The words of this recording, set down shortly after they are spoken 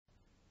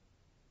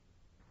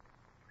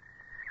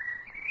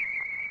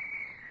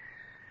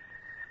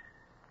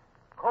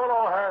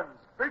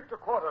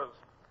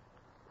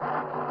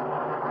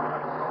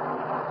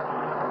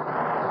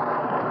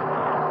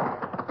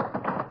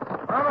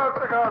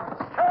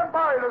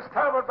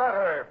starboard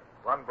battery.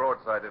 One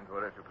broadside into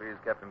her, if you please,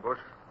 Captain Bush.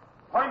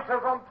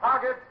 Pointers on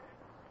target.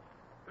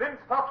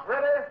 Flintstocks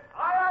ready. Aye,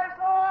 aye,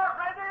 sir.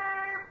 Ready.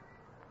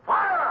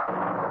 Fire!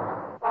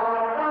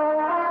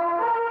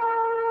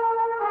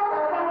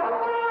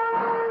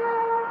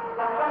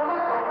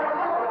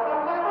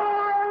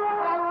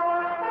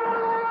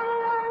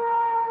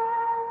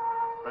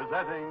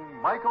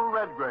 Presenting Michael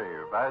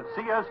Redgrave as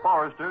C.S.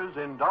 Forrester's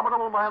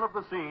indomitable man of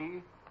the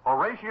sea,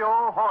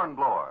 Horatio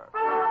Hornblower.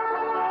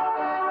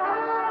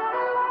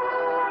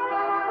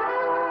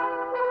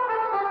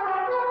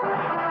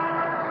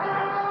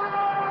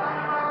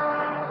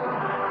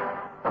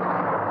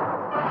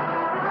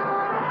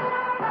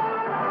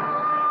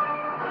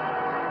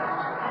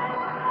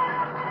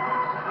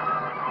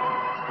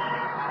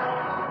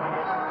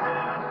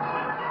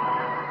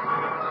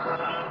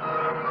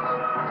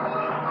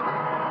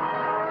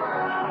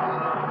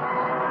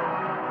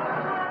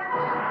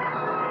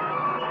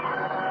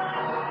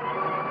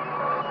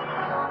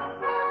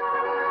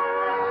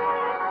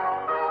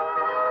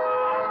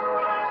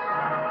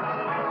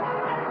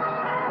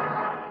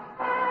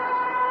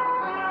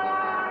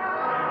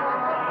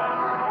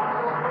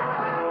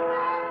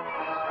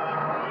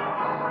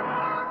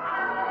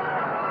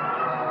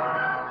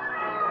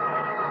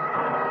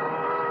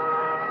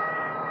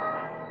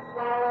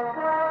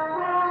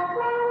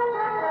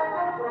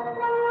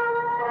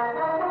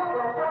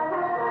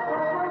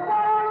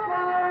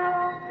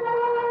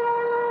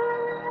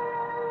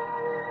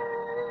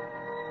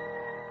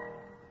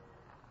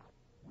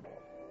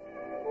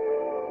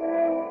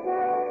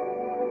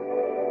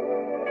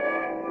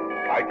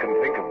 I can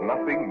think of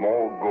nothing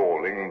more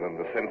galling than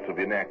the sense of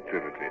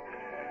inactivity,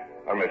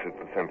 unless it's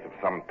the sense of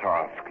some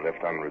task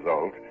left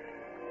unresolved.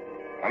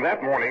 And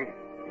that morning,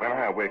 when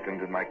I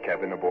awakened in my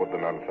cabin aboard the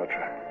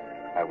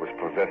Nonsucher, I was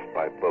possessed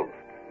by both.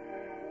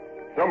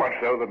 So much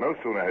so that no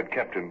sooner had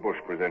Captain Bush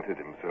presented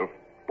himself,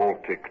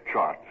 Baltic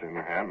charts in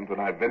hand, than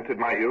I vented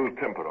my ill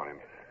temper on him.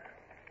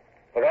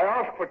 But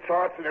I asked for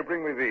charts, and you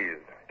bring me these.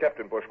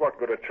 Captain Bush, what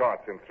good are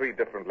charts in 3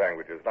 different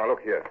languages? Now,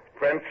 look here.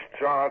 French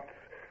charts,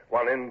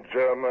 one in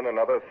German,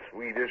 another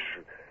Swedish.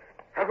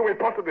 How can we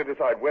possibly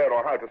decide where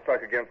or how to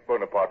strike against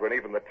Bonaparte when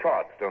even the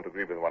charts don't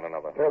agree with one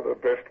another? They're the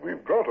best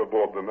we've got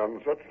aboard the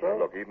Nonsucher.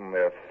 Look, even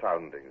their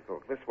soundings.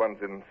 Look, this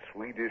one's in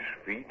Swedish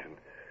feet, and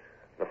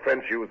the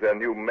French use their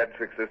new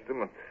metric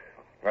system, and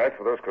as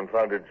for those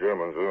confounded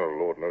Germans, oh,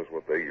 Lord knows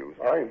what they use.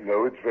 I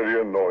know, it's very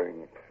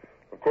annoying.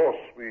 Of course,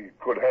 we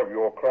could have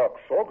your clerk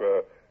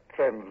Sorger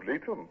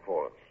translate them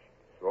for us.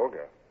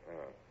 Sorger?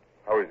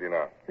 How is he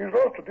now? He's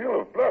lost a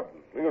deal of blood.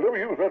 He'll never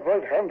use that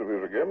right hand of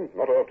his again,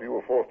 not after you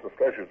were forced to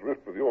slash his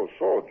wrist with your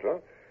sword, sir.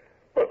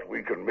 But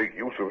we can make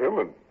use of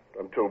him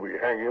until we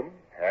hang him.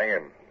 Hang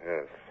him,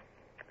 yes.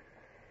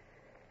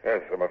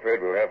 Yes, I'm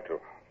afraid we'll have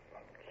to.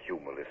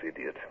 Humorless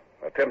idiot.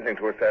 Attempting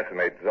to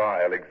assassinate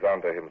Tsar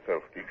Alexander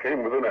himself. He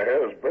came within a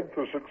hair's breadth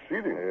of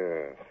succeeding.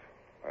 Yes.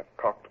 A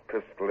cocked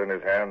pistol in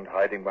his hand,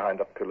 hiding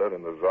behind a pillar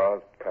in the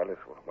Tsar's palace.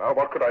 Well,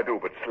 what could I do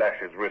but slash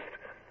his wrist?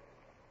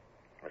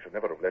 I should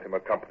never have let him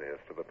accompany us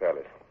to the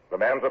palace. The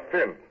man's a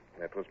Finn.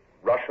 It was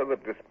Russia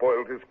that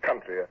despoiled his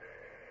country.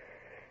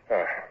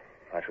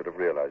 I should have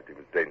realized he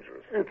was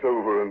dangerous. It's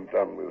over and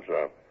done with,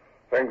 sir.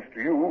 Thanks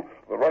to you,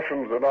 the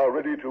Russians are now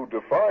ready to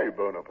defy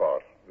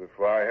Bonaparte.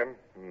 Defy him?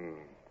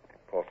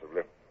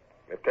 Possibly.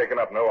 They've taken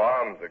up no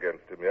arms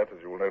against him yet,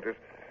 as you will notice.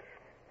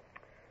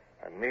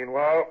 And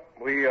meanwhile,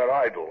 we are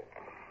idle.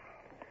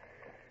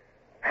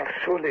 Now,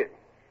 surely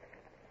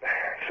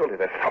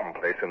there's some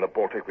place in the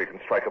Baltic we can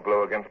strike a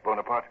blow against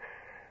Bonaparte.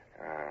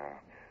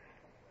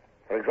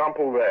 For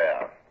example,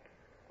 there.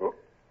 Oh,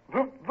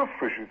 the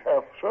fish's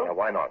half, sir? Now,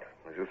 why not?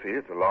 As you see,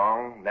 it's a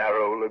long,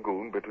 narrow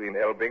lagoon between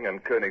Elbing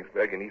and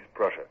Königsberg in East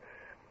Prussia.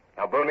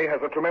 Now, Boney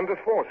has a tremendous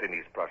force in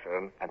East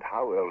Prussia, and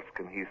how else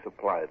can he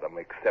supply them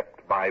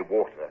except by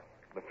water?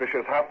 The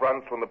Fisher's Half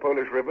runs from the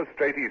Polish River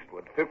straight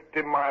eastward,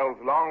 50 miles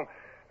long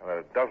and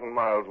a dozen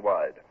miles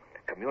wide.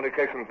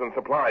 Communications and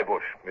supply,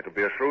 Bush. It'll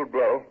be a shrewd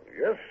blow.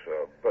 Yes,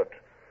 sir, but...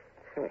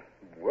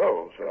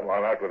 Well, sir... Come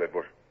on, out with it,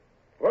 Bush.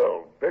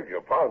 Well, beg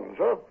your pardon,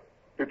 sir.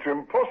 It's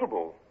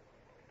impossible.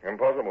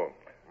 Impossible?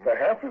 The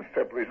half is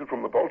separated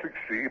from the Baltic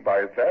Sea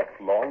by that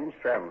long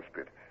sand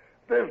spit.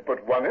 There's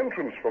but one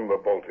entrance from the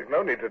Baltic.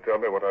 No need to tell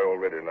me what I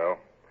already know.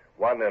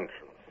 One entrance,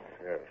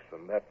 yes,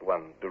 and that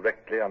one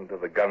directly under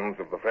the guns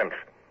of the French.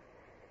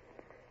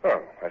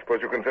 Oh, I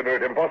suppose you consider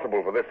it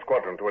impossible for this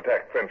squadron to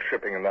attack French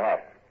shipping in the half.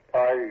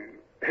 I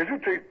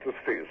hesitate to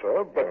say,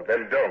 sir, but...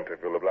 Then don't, if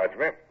you'll oblige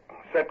me.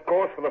 Set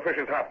course for the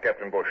Fisher's Half,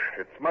 Captain Bush.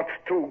 It's much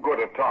too good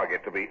a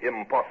target to be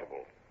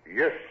impossible.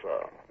 Yes,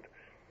 sir.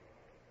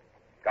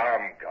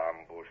 Come,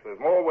 Bush. There's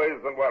more ways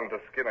than one to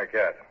skin a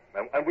cat.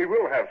 And we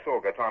will have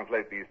Sorger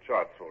translate these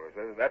charts for us.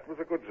 That was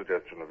a good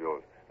suggestion of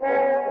yours.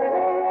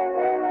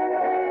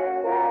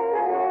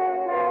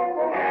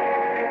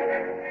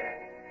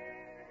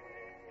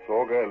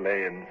 Sorger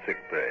lay in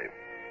sickbay,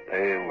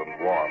 pale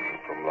and wan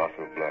from loss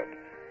of blood.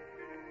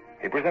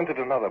 He presented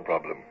another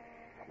problem,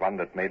 one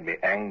that made me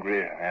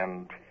angry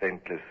and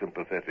faintly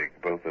sympathetic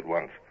both at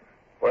once.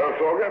 Well,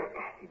 Sorga,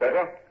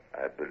 better?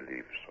 I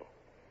believe so.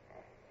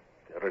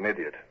 You're an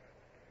idiot.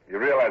 You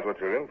realize what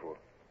you're in for.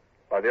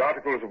 By the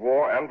Articles of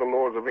War and the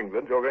laws of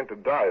England, you're going to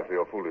die for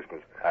your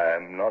foolishness. I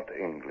am not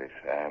English.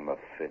 I am a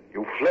Finn.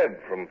 You fled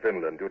from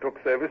Finland. You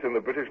took service in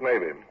the British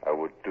Navy. I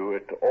would do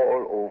it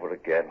all over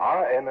again.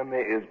 Our enemy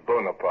is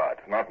Bonaparte,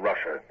 not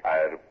Russia.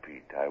 I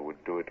repeat, I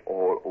would do it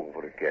all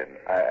over again.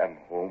 I am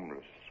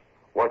homeless.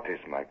 What is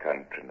my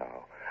country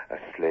now? A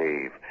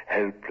slave,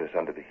 helpless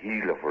under the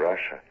heel of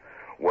Russia.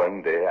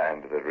 One day I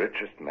am the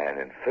richest man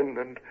in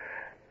Finland,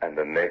 and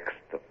the next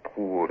the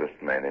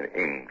poorest man in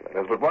England.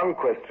 There's but one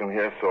question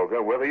here,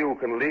 Sorga, whether you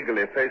can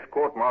legally face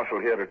court-martial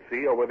here at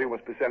sea or whether you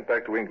must be sent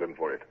back to England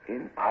for it.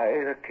 In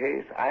either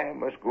case, I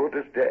am as good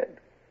as dead.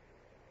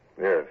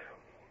 Yes.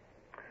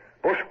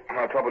 Bush,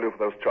 I'll trouble you for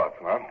those charts,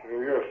 huh?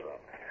 Yes,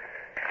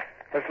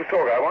 sir. Mr.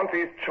 Sorga, I want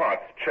these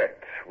charts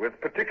checked with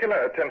particular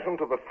attention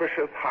to the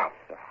Fisher's Half.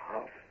 The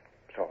half.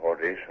 Sir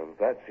Horatio,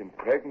 that's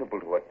impregnable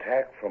to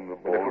attack from the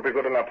But it will boat. be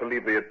good enough to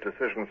leave the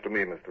decisions to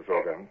me, Mr.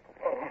 Sorga.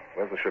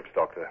 Where's the ship's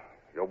doctor?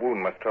 Your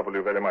wound must trouble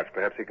you very much.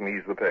 Perhaps he can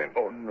ease the pain.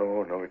 Oh,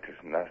 no, it is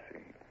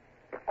nothing.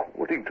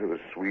 According to the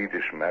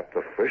Swedish map,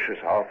 the Fisher's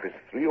Half is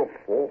 3 or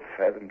 4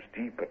 fathoms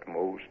deep at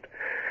most.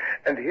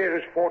 And here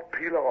is Fort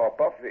Pillar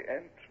above the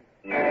entrance.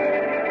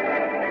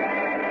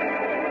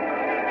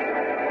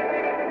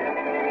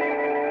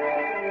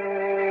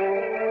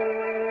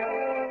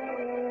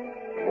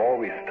 The more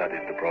we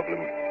studied the problem,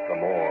 the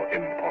more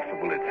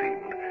impossible it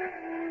seemed.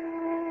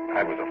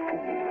 I was a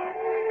fool.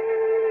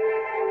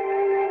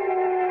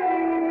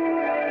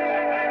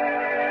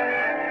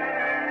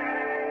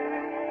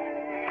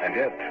 And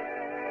yet,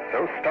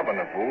 so stubborn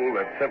a fool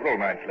that several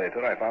nights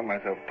later I found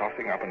myself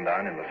tossing up and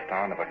down in the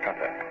starn of a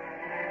cutter.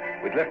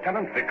 With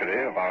Lieutenant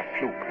Vickery of our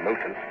sloop,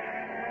 Lotus,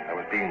 I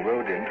was being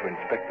rowed in to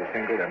inspect the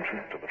single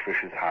entrance to the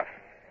Fisher's Half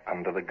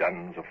under the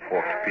guns of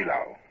Fort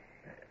Pillau.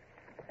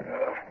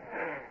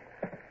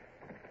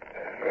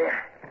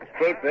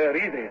 Stroke there,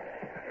 easy.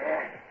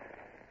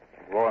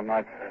 Warm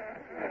night.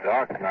 A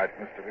dark night,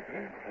 Mr.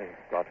 Vickery. Praise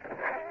God.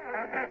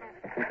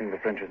 You think the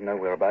French know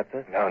we're about,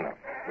 sir? No.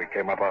 We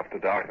came up after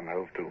dark and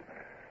hove to.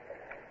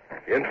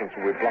 The entrance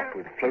will be blocked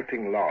with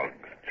floating logs,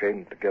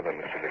 chained together,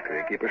 Mr.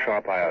 Vickery. Keep a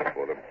sharp eye out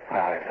for them.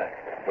 Aye, sir.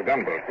 For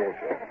gunboats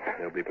also.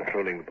 They'll be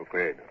patrolling the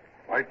blockade.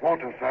 White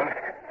water,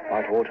 sir.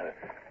 White water.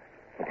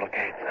 The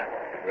blockade, sir.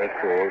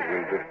 West oars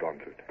will drift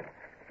onto it.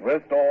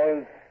 West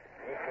oars.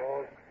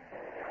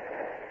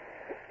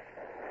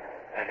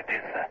 There it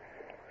is, sir.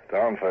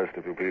 Down first,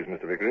 if you please,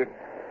 Mr. Vickery.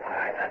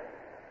 Aye, sir.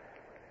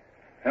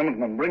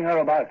 Helmsman, bring her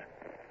about.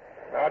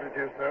 Out it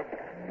is, sir.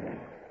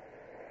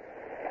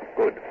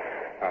 Good.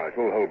 Now, it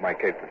will hold my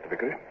cape, Mr.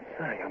 Vickery.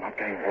 Sir, you're not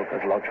going for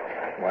good lodge,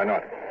 sir. Why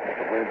not?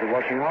 The waves are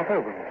washing off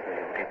over them, sir.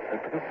 You'll get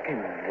soaked to the skin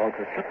and logs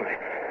are slippery.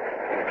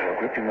 If you're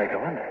gripped, you may go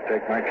under.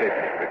 Take my cape,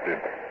 Mr. Vickery.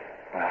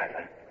 Aye,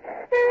 sir.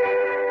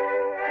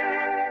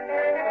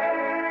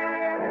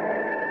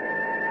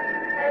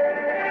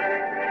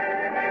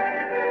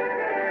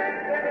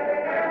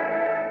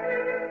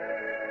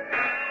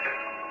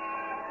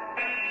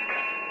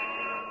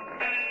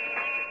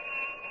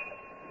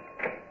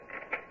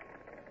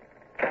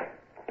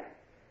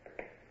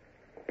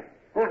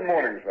 Good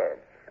morning, sir.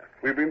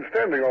 We've been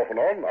standing off and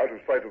on, out of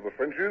sight of the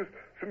Frenchies,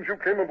 since you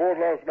came aboard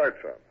last night,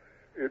 sir.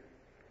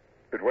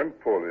 It went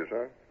poorly,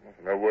 sir.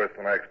 No worse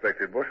than I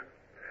expected, Bush.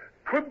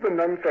 Could the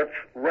Nonsuch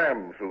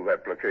ram through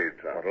that blockade,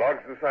 sir? But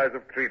logs the size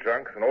of tree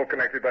trunks and all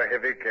connected by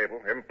heavy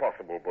cable.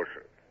 Impossible, Bush.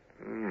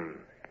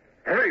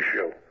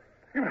 Horatio,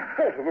 you've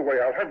thought of the way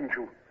out, haven't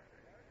you?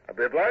 I'll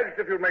be obliged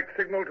if you'll make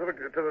signal to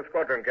the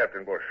squadron,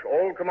 Captain Bush.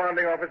 All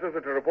commanding officers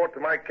are to report to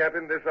my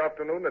cabin this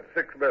afternoon at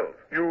 6 bells.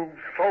 You've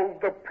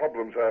solved the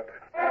problem, sir.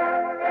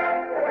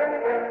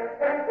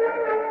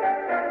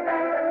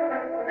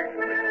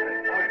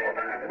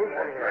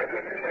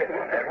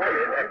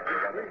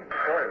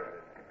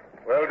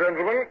 Well,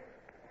 gentlemen,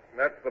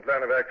 that's the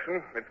plan of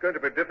action. It's going to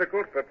be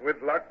difficult, but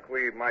with luck,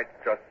 we might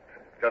just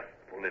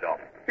pull it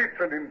off. It's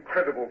an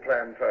incredible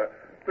plan, sir.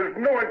 There's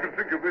no one can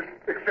think of this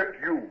except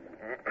you.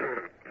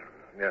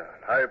 Yeah,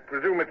 I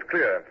presume it's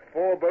clear.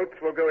 4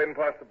 boats will go in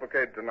past the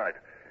blockade tonight.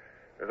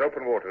 There's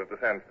open water at the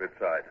Sandspit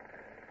side.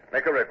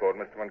 Make a record,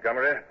 Mr.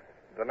 Montgomery.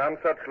 The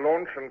Nonsuch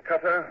launch and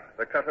cutter,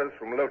 the cutters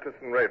from Lotus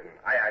and Raven.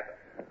 Aye,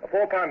 sir. A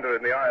 4-pounder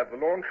in the eye of the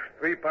launch,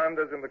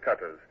 3-pounders in the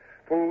cutters.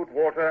 Food,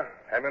 water,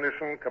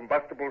 ammunition,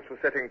 combustibles for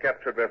setting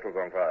captured vessels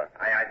on fire.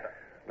 Aye, sir.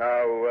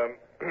 Now,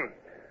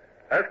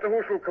 as to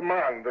who shall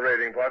command the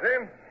raiding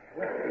party...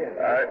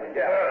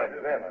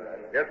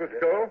 Yes, Mr.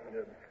 Cole?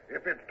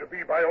 If it's to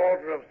be by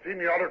order of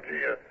seniority,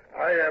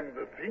 I am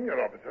the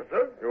senior officer,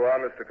 sir. You are,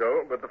 Mr.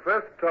 Cole, but the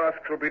first task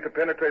shall be to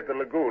penetrate the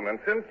lagoon, and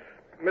since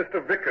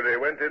Mr. Vickery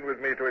went in with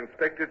me to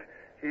inspect it,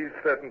 he's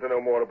certain to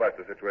know more about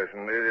the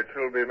situation. It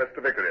shall be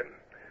Mr. Vickery.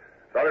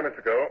 Sorry,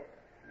 Mr. Cole.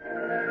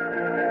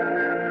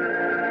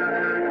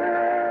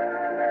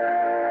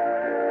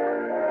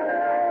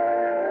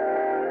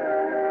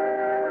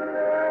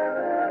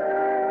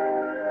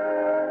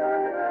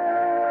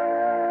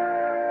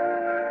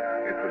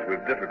 It was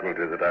with difficulty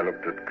difficulty that I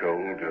looked at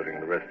Cole during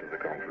the rest of the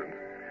conference.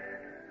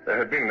 There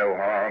had been no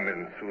harm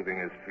in soothing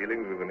his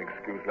feelings with an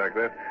excuse like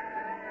that.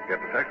 Yet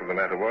the fact of the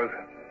matter was,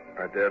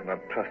 I dared not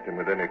trust him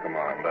with any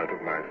command out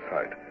of my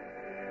sight.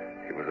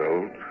 He was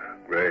old,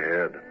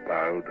 gray-haired,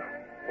 bowed,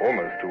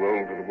 almost too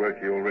old for the work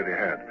he already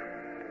had.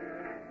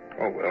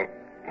 Oh, well,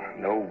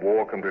 no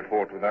war can be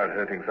fought without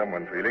hurting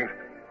someone's feelings.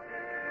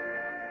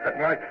 At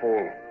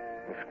nightfall,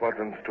 the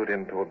squadron stood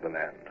in toward the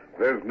land.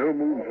 There's no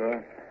moon,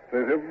 sir.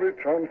 There's every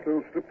chance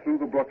they'll slip through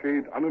the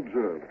blockade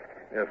unobserved.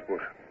 Yes,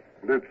 Bush.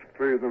 Let's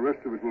pray the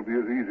rest of it will be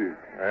as easy.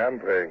 I am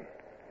praying.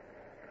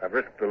 I've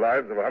risked the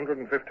lives of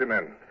 150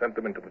 men, sent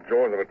them into the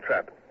jaws of a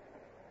trap.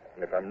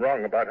 And if I'm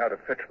wrong about how to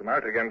fetch them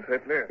out again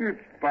safely... It's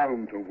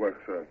bound to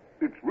work, sir.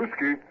 It's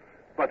risky,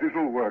 but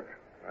it'll work.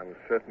 I was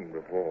certain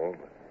before,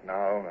 but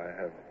now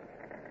I have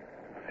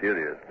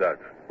serious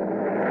doubts.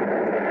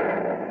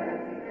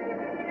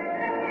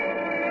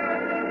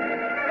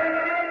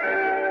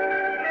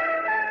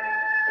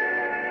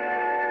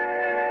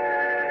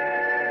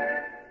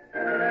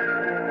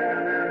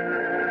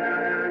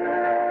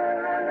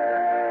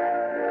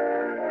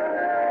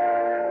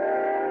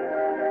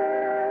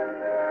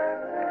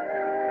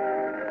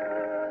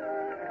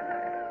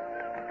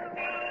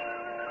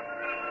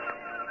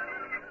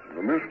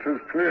 The mist has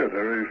cleared,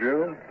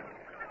 Horatio.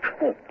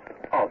 Oh,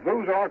 are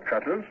those our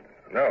cutters?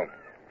 No.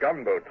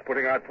 Gunboats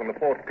putting out from the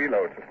Fort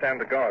Pilo to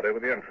stand a guard over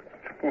the entrance.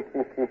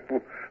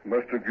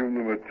 Must have given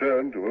them a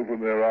turn to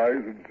open their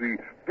eyes and see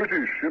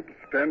British ships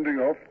standing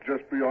off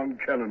just beyond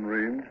cannon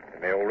range. They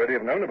may already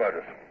have known about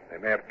us. They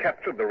may have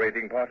captured the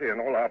raiding party, and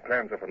all our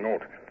plans are for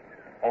naught.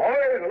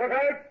 Ahoy! Look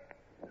out!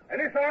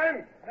 Any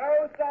sign?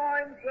 No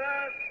sign,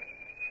 sir.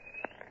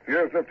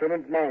 Here's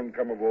Lieutenant Mound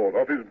come aboard,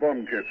 off his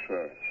bomb kit,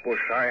 sir.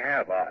 Bush, I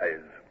have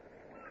eyes.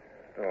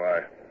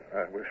 Oh,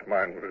 I wish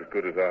mine were as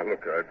good as our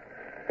lookout.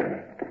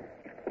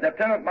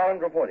 Lieutenant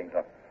Mound reporting,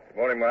 sir.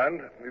 Morning,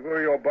 Mound. You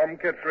were your bomb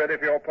kits ready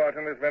for your part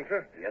in this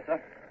venture? Yes,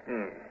 sir.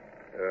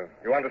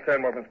 You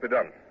understand what must be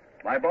done?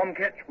 My bomb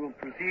ketch will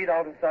proceed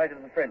out of sight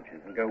of the Frenches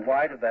and go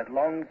wide of that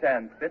long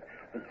sand spit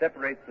that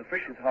separates the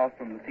Frisch's house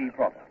from the sea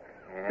proper.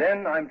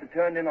 Then I'm to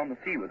turn in on the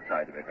seaward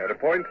side of it. At a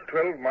point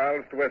 12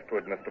 miles to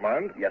westward, Mr.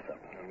 Mound. Yes, sir.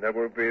 And there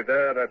will be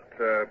there at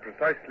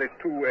precisely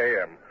 2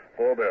 a.m.,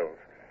 4 bells.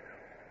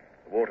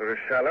 The water is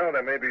shallow.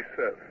 There may be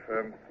surf.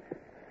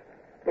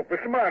 Look,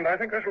 Mr. Mound, I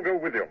think I shall go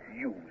with you.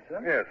 You, sir?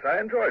 Yes,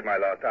 I enjoyed my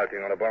last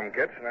outing on a bomb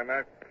ketch, and I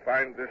might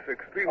find this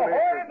extremely...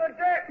 Ahoy the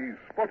deck! He's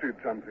spotted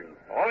something.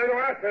 Ahoy the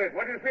masthead!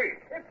 What do you see?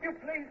 If you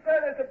please, sir,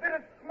 there's a bit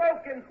of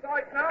smoke in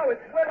sight now.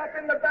 It's well up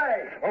in the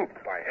bay.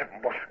 Smoke, by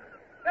heaven, Bush.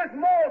 There's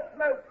more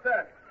smoke,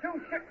 sir.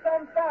 2 ships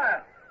on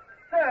fire.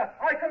 Sir,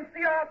 I can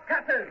see our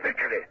cutters.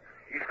 Victory.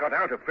 He's got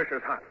out of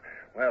Fisher's hut.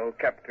 Well,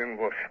 Captain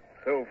Bush,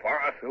 so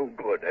far so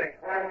good, eh?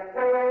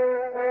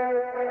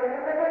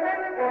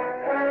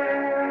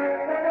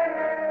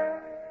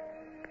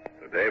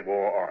 The day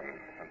wore on.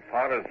 As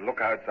far as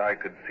lookouts eye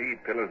could see,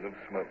 pillars of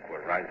smoke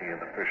were rising in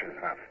the Fisher's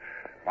hut,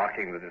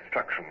 marking the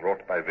destruction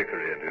wrought by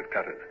Vickery and his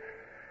cutters.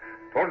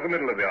 Towards the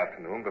middle of the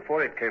afternoon,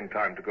 before it came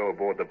time to go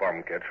aboard the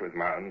bomb ketch with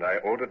Mound, I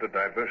ordered a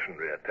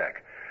diversionary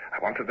attack. I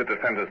wanted the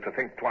defenders to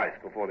think twice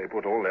before they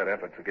put all their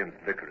efforts against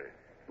Vickery.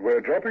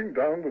 We're dropping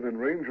down within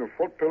range of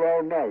Fort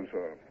Pillau now,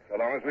 sir. So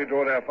long as we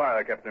draw their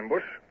fire, Captain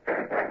Bush.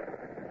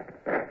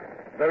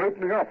 They're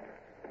opening up.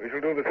 We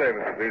shall do the same,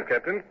 if you please,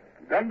 Captain.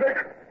 Gun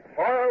deck,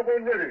 fire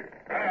when ready.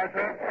 Aye,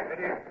 sir.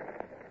 Ready.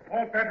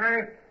 Port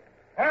battery.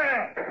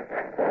 Fire!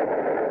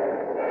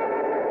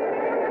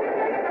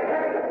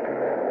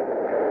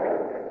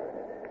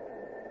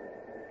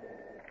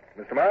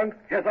 Mr. Mound?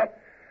 Yes, sir.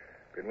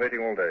 Been waiting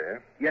all day, eh?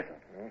 Yes, sir.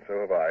 Well, so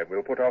have I.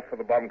 We'll put off for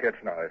the bomb ketch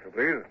now, if you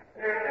please.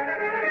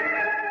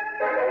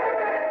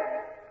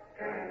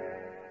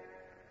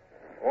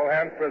 All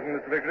hands present,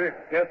 Mr. Vickery?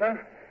 Yes, sir.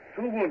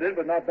 2 wounded,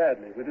 but not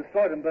badly. We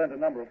destroyed and burned a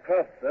number of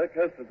crafts, sir,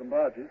 coasters and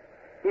barges.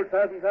 Good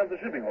 1,000 tons of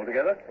shipping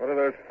altogether. What are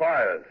those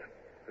fires?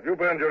 Have you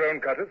burned your own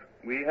cutters?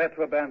 We had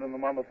to abandon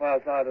them on the far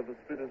side of the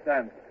spit of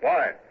sand.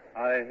 Why?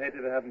 I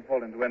hated to have them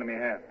fall into enemy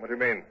hands. What do you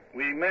mean?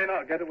 We may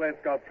not get away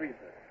scot-free,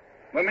 sir.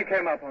 When we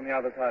came up on the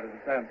other side of the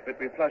sand spit,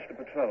 we flushed a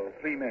patrol,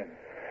 3 men.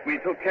 We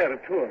took care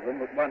of 2 of them,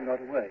 but 1 got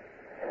away.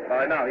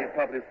 By now, he's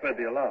probably spread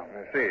the alarm.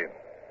 I see.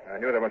 I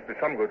knew there must be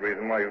some good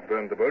reason why you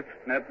burned the boats.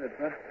 That's it,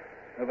 sir.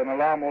 With an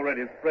alarm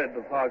already spread,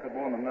 the fire could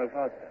warn them no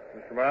faster.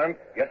 Mr. Mound?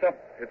 Yes, sir.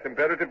 It's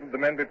imperative that the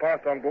men be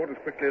passed on board as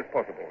quickly as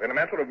possible. In a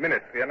matter of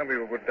minutes, the enemy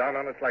will go down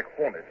on us like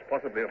hornets,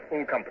 possibly a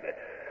full company.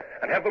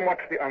 And have them watch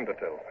the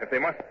undertow. If they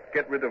must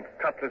get rid of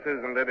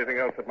cutlasses and anything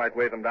else that might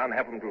weigh them down,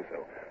 have them do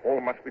so.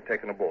 All must be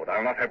taken aboard.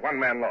 I'll not have 1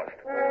 man lost.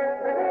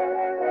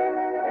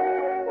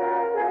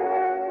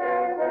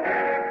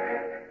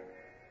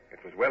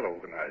 It was well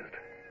organized.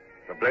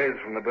 The blaze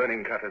from the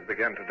burning cutters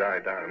began to die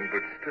down,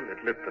 but still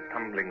it lit the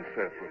tumbling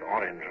surf with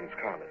orange and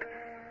scarlet.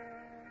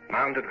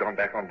 Mound had gone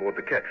back on board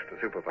the ketch to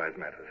supervise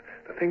matters.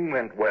 The thing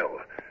went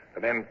well. The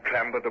men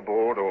clambered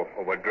aboard or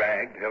were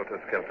dragged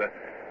helter-skelter,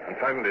 and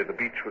finally the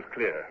beach was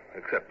clear,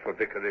 except for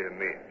Vickery and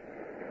me.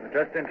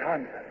 Just in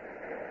time, sir.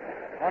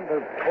 Aren't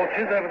those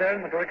torches over there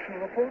in the direction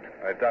of the fort?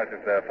 I doubt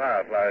if they're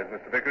fireflies,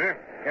 Mr. Vickery.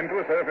 Into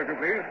a surf, if you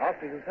please.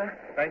 After you, sir.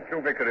 Thank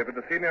you, Vickery, but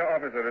the senior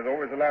officer is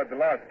always allowed the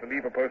last to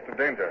leave a post of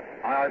danger.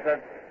 Aye,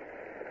 sir.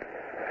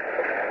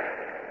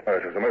 Oh,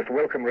 it was a most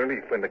welcome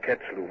relief when the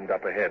ketch loomed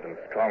up ahead and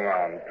strong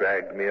arms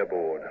dragged me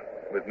aboard,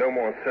 with no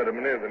more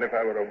ceremony than if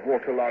I were a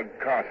waterlogged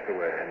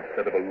castaway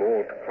instead of a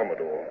Lord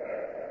Commodore.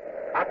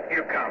 Up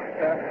you come,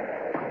 sir.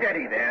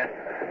 Steady there.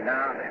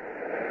 Now,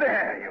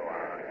 there you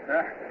are,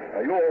 sir.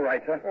 Are you all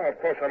right, sir? Oh,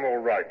 of course I'm all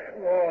right.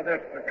 Oh,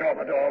 that's the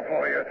Commodore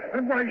for you.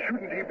 And why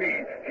shouldn't he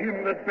be?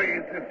 Him that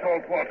bathes in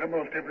salt water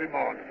most every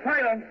morning.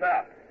 Silence,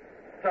 sir.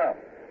 Sir,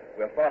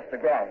 we're fast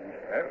aground.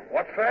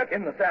 What's that?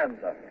 In the sand,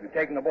 sir. We've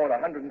taken aboard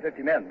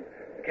 150 men.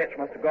 The ketch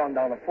must have gone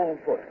down a full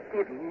foot.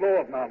 Good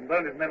Lord, Mountain.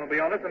 Those men will be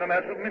on us in a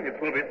matter of minutes.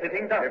 We'll be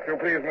sitting down. If you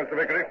please, Mr.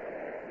 Vickery.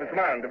 Mr.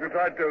 Mound, have you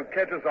tried to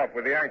catch us off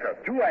with the anchor?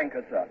 2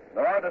 anchors, sir.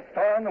 They're out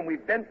astern, and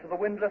we've bent to the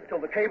windlass till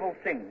the cable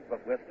sings,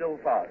 but we're still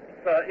fast.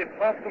 Sir, if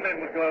half the men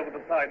would go over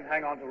the side and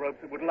hang on to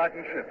ropes, it would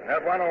lighten ship.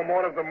 Have one or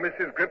more of them miss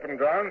his grip and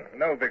drown?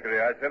 No,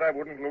 Vickery. I said I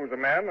wouldn't lose a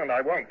man, and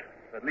I won't.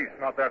 At least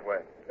not that way.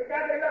 They've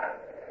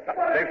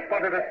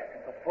spotted us.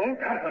 A full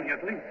company,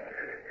 at least.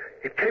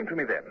 It came to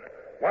me then.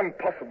 One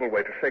possible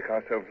way to shake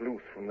ourselves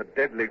loose from the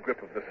deadly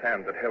grip of the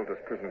sand that held us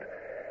prisoned.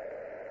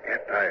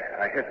 Yet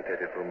I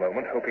hesitated for a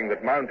moment, hoping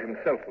that Mount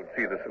himself would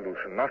see the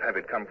solution, not have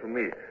it come from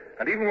me.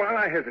 And even while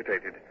I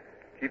hesitated,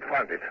 he'd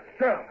found it.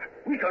 Sir,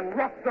 we can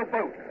rock the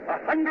boat.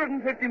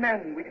 150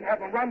 men. We can have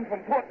them run from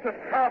port to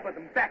starboard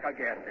and back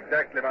again.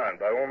 Exactly, Mount,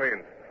 by all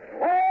means.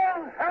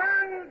 All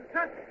hands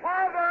to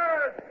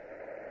starboard!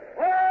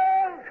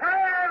 All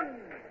hands!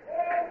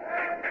 All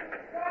hands to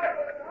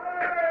starboard!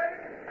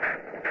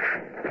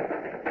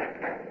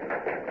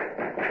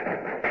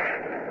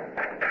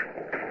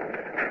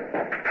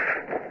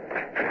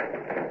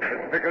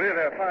 Vickery,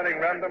 they're firing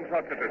random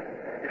shots at us.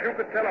 If you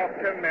could tell off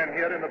 10 men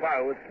here in the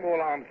bow with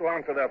small arms to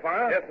answer their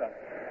fire. Yes, sir.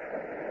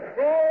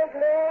 Crew of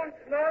launch,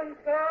 none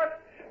touch.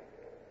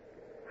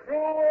 Crew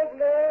of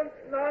launch,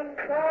 none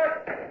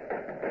touch.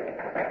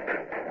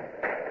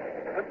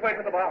 Let's wait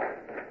for the bow.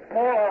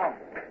 Small arms.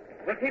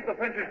 We'll keep the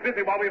Frenchies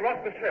busy while we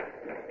rock the ship.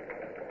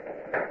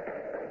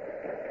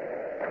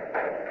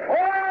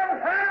 All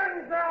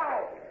hands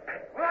now!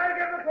 When I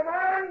give the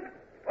command,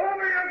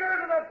 over you go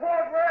to the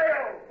port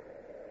rail.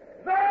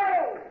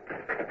 No!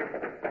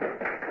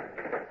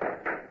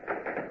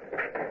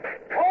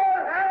 All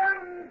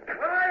hands,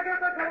 when I give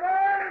the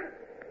command,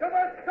 to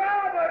the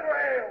starboard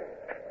rail.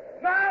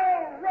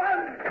 Now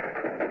run!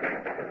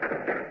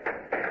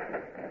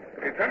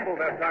 He trembled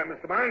that time,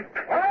 Mr. Mount.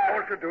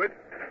 All should do it.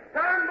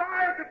 Stand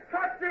by to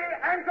cut the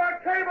anchor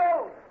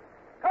cables.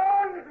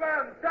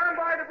 Helmsman, stand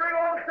by to bring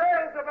all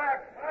sails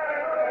aback.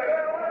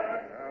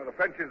 Now, the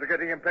Frenchies are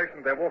getting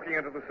impatient. They're walking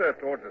into the surf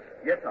towards us.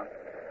 Yes, sir.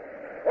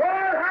 All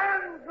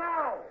hands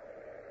now!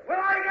 When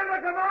I give the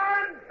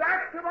command,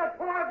 back to the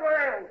port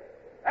rail!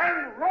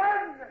 And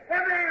run,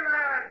 heavy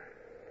lads!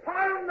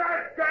 Pound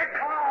that deck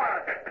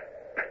hard!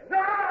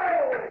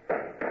 Now!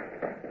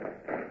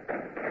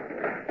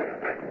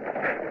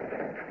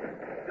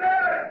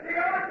 Sir, the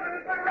ocean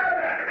is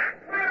ready!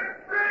 We're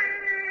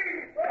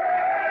free!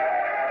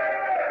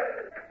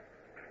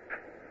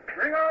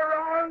 Bring her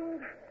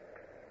around!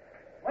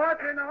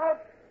 Marching out!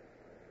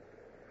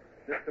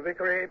 Mr.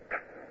 Vickery,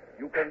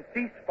 you can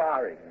cease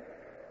firing.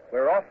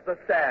 We're off the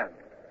sand.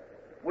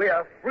 We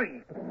are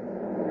free.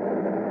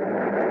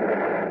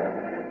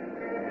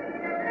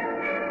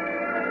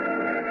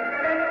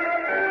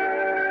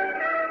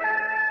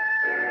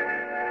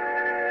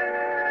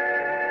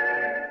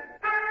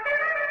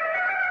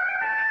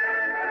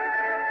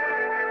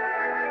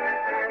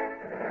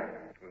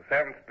 The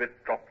sand spit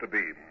dropped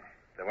abeam.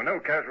 There were no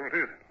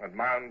casualties, and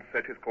Mound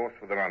set his course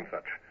for the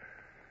Nonsuch.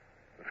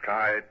 The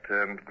sky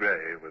turned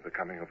grey with the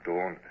coming of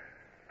dawn,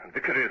 and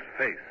Vickery's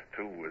face,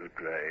 too, was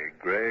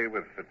grey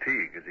with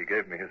fatigue as he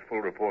gave me his full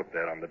report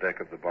there on the deck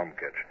of the bomb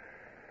ketch.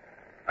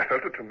 I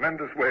felt a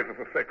tremendous wave of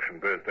affection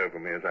burst over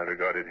me as I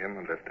regarded him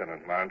and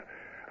Lieutenant Mount.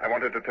 I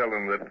wanted to tell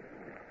them that,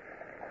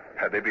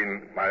 had they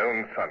been my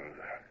own sons,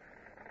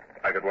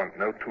 I could want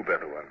no 2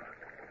 better ones.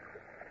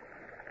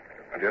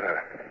 And yet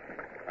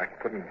I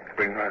couldn't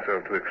bring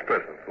myself to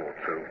express a thought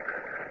so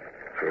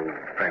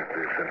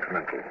frankly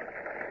sentimental.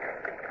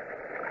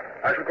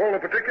 I shall call the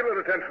particular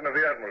attention of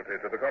the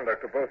Admiralty to the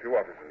conduct of both you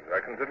officers.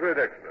 I consider it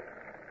excellent.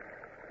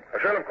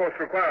 I shall, of course,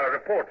 require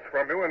reports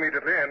from you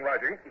immediately in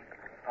writing.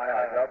 Aye,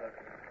 aye, sir.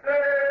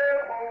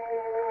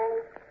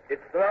 Sail-ho!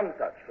 It's the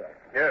Nonsuch, sir.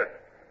 Yes,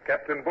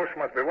 Captain Bush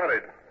must be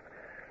worried.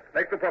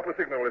 Make the proper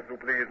signal, if you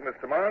please,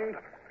 Mr. Mond.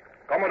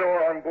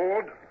 Commodore on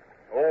board.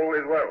 All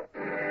is well.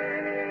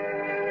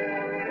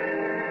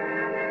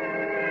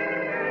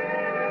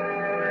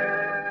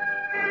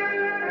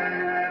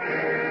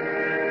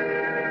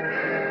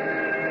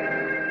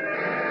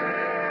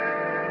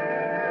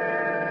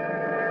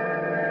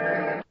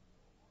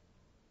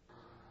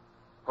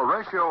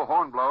 Horatio,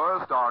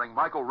 Hornblower, starring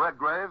Michael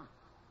Redgrave,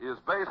 is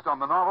based on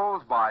the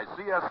novels by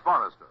C.S.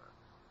 Forrester.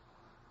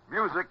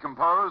 Music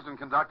composed and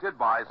conducted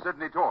by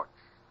Sidney Torch.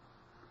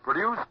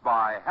 Produced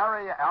by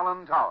Harry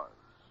Allen Towers.